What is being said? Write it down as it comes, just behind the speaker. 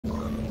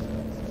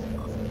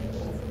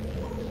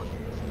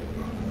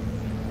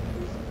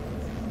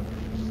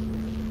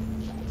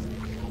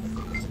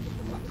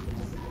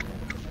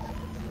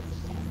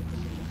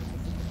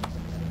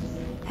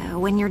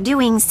when you're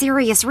doing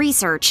serious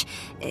research,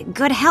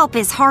 good help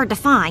is hard to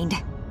find.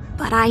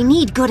 But I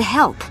need good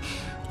help.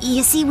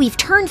 You see, we've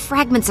turned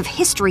fragments of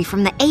history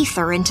from the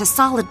aether into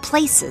solid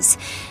places.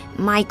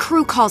 My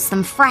crew calls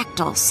them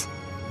fractals.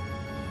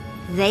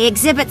 They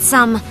exhibit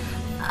some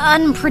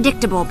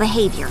unpredictable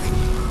behavior.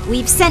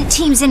 We've sent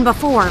teams in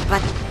before,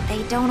 but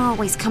they don't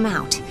always come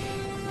out.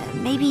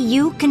 Maybe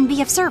you can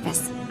be of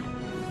service.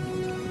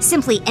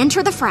 Simply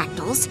enter the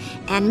fractals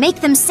and make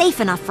them safe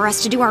enough for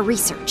us to do our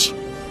research.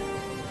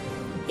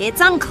 It's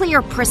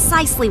unclear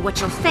precisely what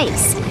you'll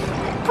face.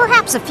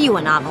 Perhaps a few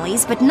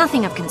anomalies, but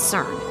nothing of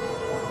concern.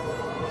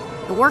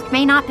 The work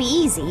may not be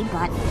easy,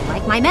 but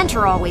like my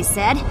mentor always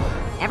said,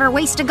 never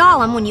waste a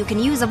golem when you can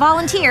use a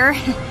volunteer.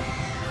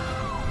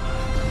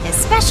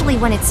 Especially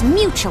when it's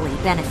mutually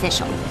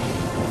beneficial.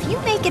 If you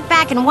make it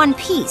back in one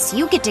piece,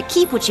 you get to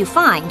keep what you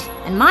find,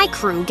 and my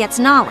crew gets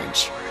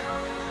knowledge.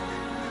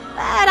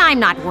 But I'm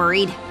not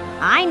worried.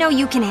 I know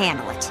you can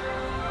handle it.